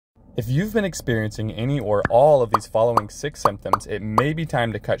If you've been experiencing any or all of these following 6 symptoms, it may be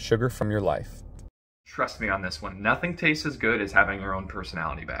time to cut sugar from your life. Trust me on this one, nothing tastes as good as having your own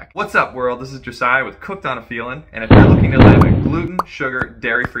personality back. What's up, world? This is Josiah with Cooked on a Feeling, and if you're looking to live a gluten, sugar,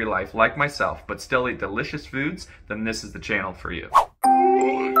 dairy-free life like myself, but still eat delicious foods, then this is the channel for you.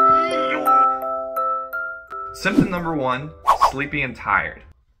 Symptom number 1, sleepy and tired.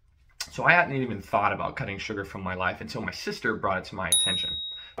 So I hadn't even thought about cutting sugar from my life until my sister brought it to my attention.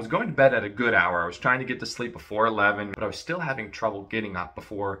 I was going to bed at a good hour. I was trying to get to sleep before 11, but I was still having trouble getting up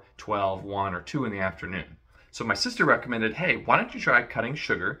before 12, 1, or 2 in the afternoon. So my sister recommended, hey, why don't you try cutting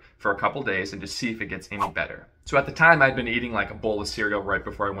sugar for a couple days and just see if it gets any better. So at the time, I'd been eating like a bowl of cereal right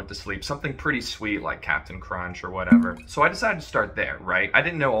before I went to sleep, something pretty sweet like Captain Crunch or whatever. So I decided to start there, right? I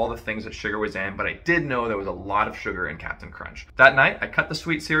didn't know all the things that sugar was in, but I did know there was a lot of sugar in Captain Crunch. That night, I cut the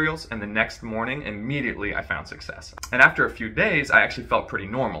sweet cereals, and the next morning, immediately I found success. And after a few days, I actually felt pretty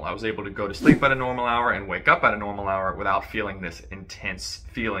normal. I was able to go to sleep at a normal hour and wake up at a normal hour without feeling this intense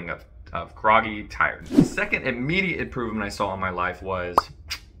feeling of groggy tiredness. The second immediate improvement I saw in my life was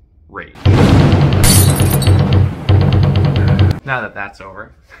rage. Now that that's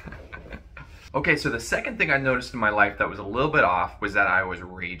over. Okay, so the second thing I noticed in my life that was a little bit off was that I was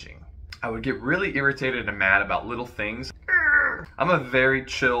raging. I would get really irritated and mad about little things. I'm a very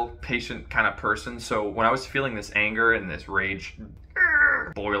chill, patient kind of person, so when I was feeling this anger and this rage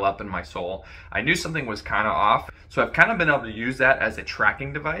boil up in my soul, I knew something was kind of off. So I've kind of been able to use that as a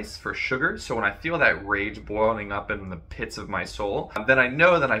tracking device for sugar. So when I feel that rage boiling up in the pits of my soul, then I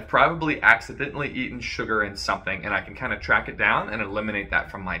know that I've probably accidentally eaten sugar in something, and I can kind of track it down and eliminate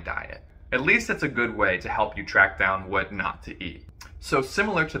that from my diet. At least it's a good way to help you track down what not to eat. So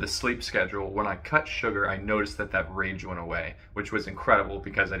similar to the sleep schedule, when I cut sugar, I noticed that that rage went away, which was incredible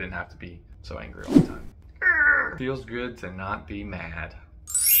because I didn't have to be so angry all the time. Feels good to not be mad.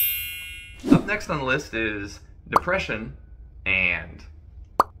 Up next on the list is depression and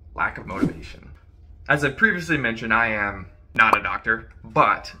lack of motivation. As I previously mentioned, I am not a doctor,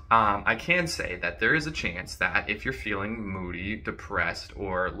 but I can say that there is a chance that if you're feeling moody, depressed,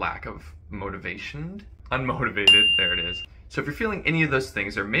 or lack of motivation, unmotivated, there it is. So if you're feeling any of those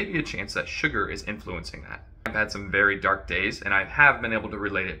things, there may be a chance that sugar is influencing that. I've had some very dark days, and I have been able to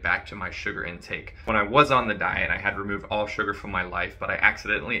relate it back to my sugar intake. When I was on the diet, I had removed all sugar from my life, but I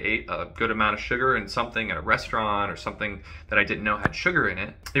accidentally ate a good amount of sugar in something at a restaurant or something that I didn't know had sugar in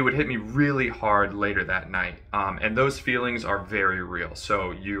it. It would hit me really hard later that night, and those feelings are very real.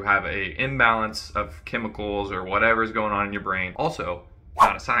 So you have an imbalance of chemicals or whatever is going on in your brain. Also,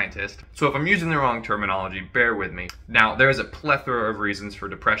 not a scientist, so if I'm using the wrong terminology, bear with me. Now, there's a plethora of reasons for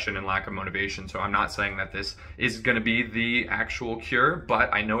depression and lack of motivation, so I'm not saying that this is going to be the actual cure, but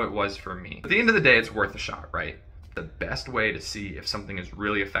I know it was for me. At the end of the day, it's worth a shot, right? The best way to see if something is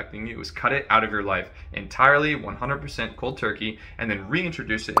really affecting you is cut it out of your life entirely, 100% cold turkey, and then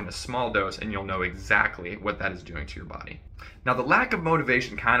reintroduce it in a small dose, and you'll know exactly what that is doing to your body. Now, the lack of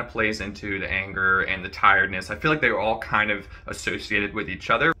motivation kind of plays into the anger and the tiredness. I feel like they were all kind of associated with each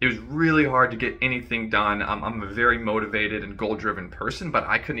other. It was really hard to get anything done. I'm a very motivated and goal-driven person, but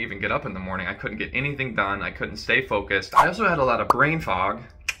I couldn't even get up in the morning. I couldn't get anything done. I couldn't stay focused. I also had a lot of brain fog.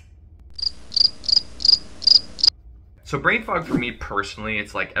 So brain fog for me personally,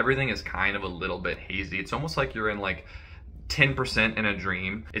 it's like everything is kind of a little bit hazy. It's almost like you're in like 10% in a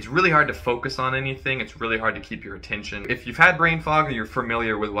dream. It's really hard to focus on anything. It's really hard to keep your attention. If you've had brain fog or you're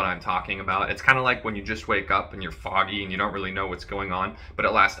familiar with what I'm talking about, it's kind of like when you just wake up and you're foggy and you don't really know what's going on, but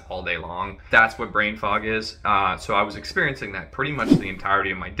it lasts all day long. That's what brain fog is. So I was experiencing that pretty much the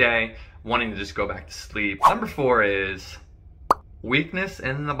entirety of my day, wanting to just go back to sleep. Number 4 is weakness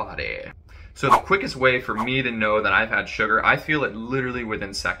in the body. So the quickest way for me to know that I've had sugar, I feel it literally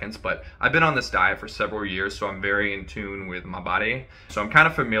within seconds, but I've been on this diet for several years, so I'm very in tune with my body. So I'm kind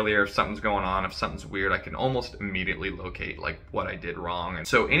of familiar if something's going on, if something's weird, I can almost immediately locate like what I did wrong. And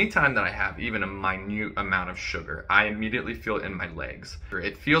so anytime that I have even a minute amount of sugar, I immediately feel it in my legs.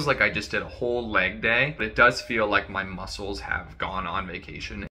 It feels like I just did a whole leg day, but it does feel like my muscles have gone on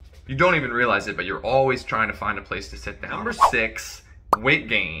vacation. You don't even realize it, but you're always trying to find a place to sit down. Number 6, weight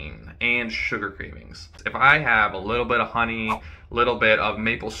gain and sugar cravings. If I have a little bit of honey, a little bit of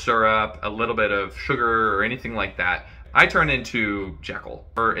maple syrup, a little bit of sugar or anything like that, I turn into Jekyll,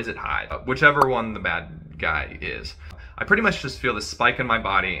 or is it Hyde? Whichever one the bad guy is. I pretty much just feel this spike in my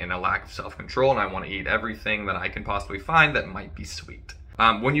body and a lack of self-control, and I want to eat everything that I can possibly find that might be sweet.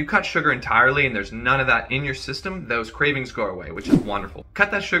 When you cut sugar entirely and there's none of that in your system, those cravings go away, which is wonderful.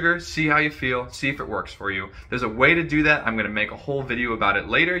 Cut that sugar, see how you feel, see if it works for you. There's a way to do that. I'm going to make a whole video about it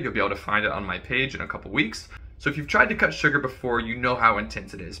later. You'll be able to find it on my page in a couple weeks. So if you've tried to cut sugar before, you know how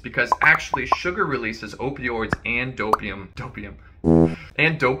intense it is, because actually sugar releases opioids and dopamine,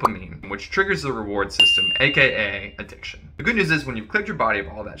 which triggers the reward system, aka addiction. The good news is when you've cleared your body of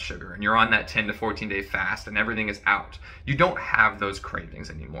all that sugar and you're on that 10 to 14 day fast and everything is out, you don't have those cravings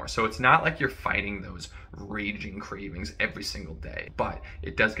anymore. So it's not like you're fighting those raging cravings every single day, but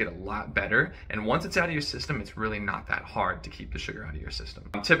it does get a lot better. And once it's out of your system, it's really not that hard to keep the sugar out of your system.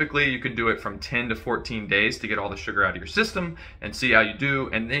 Typically, you can do it from 10 to 14 days to get all the sugar out of your system and see how you do.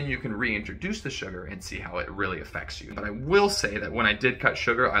 And then you can reintroduce the sugar and see how it really affects you. But I will say that when I did cut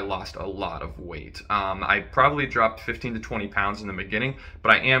sugar, I lost a lot of weight. I probably dropped 15 to 20 pounds in the beginning,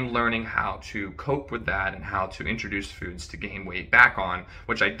 but I am learning how to cope with that and how to introduce foods to gain weight back on,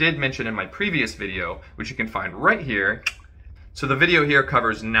 which I did mention in my previous video, which you can find right here. So the video here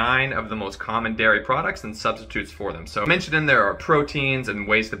covers 9 of the most common dairy products and substitutes for them. So mentioned in there are proteins and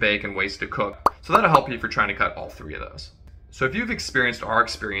ways to bake and ways to cook. So that'll help you if you're trying to cut all 3 of those. So if you've experienced or are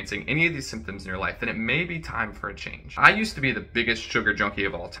experiencing any of these symptoms in your life, then it may be time for a change. I used to be the biggest sugar junkie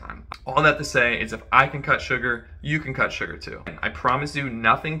of all time. All that to say is if I can cut sugar, you can cut sugar too. I promise you,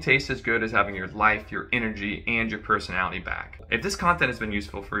 nothing tastes as good as having your life, your energy, and your personality back. If this content has been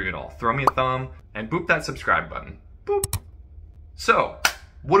useful for you at all, throw me a thumb and boop that subscribe button. Boop. So,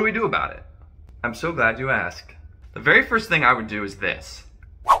 what do we do about it? I'm so glad you asked. The very first thing I would do is this.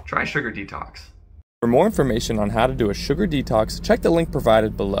 Try sugar detox. For more information on how to do a sugar detox, check the link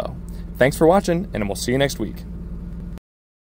provided below. Thanks for watching, and we'll see you next week.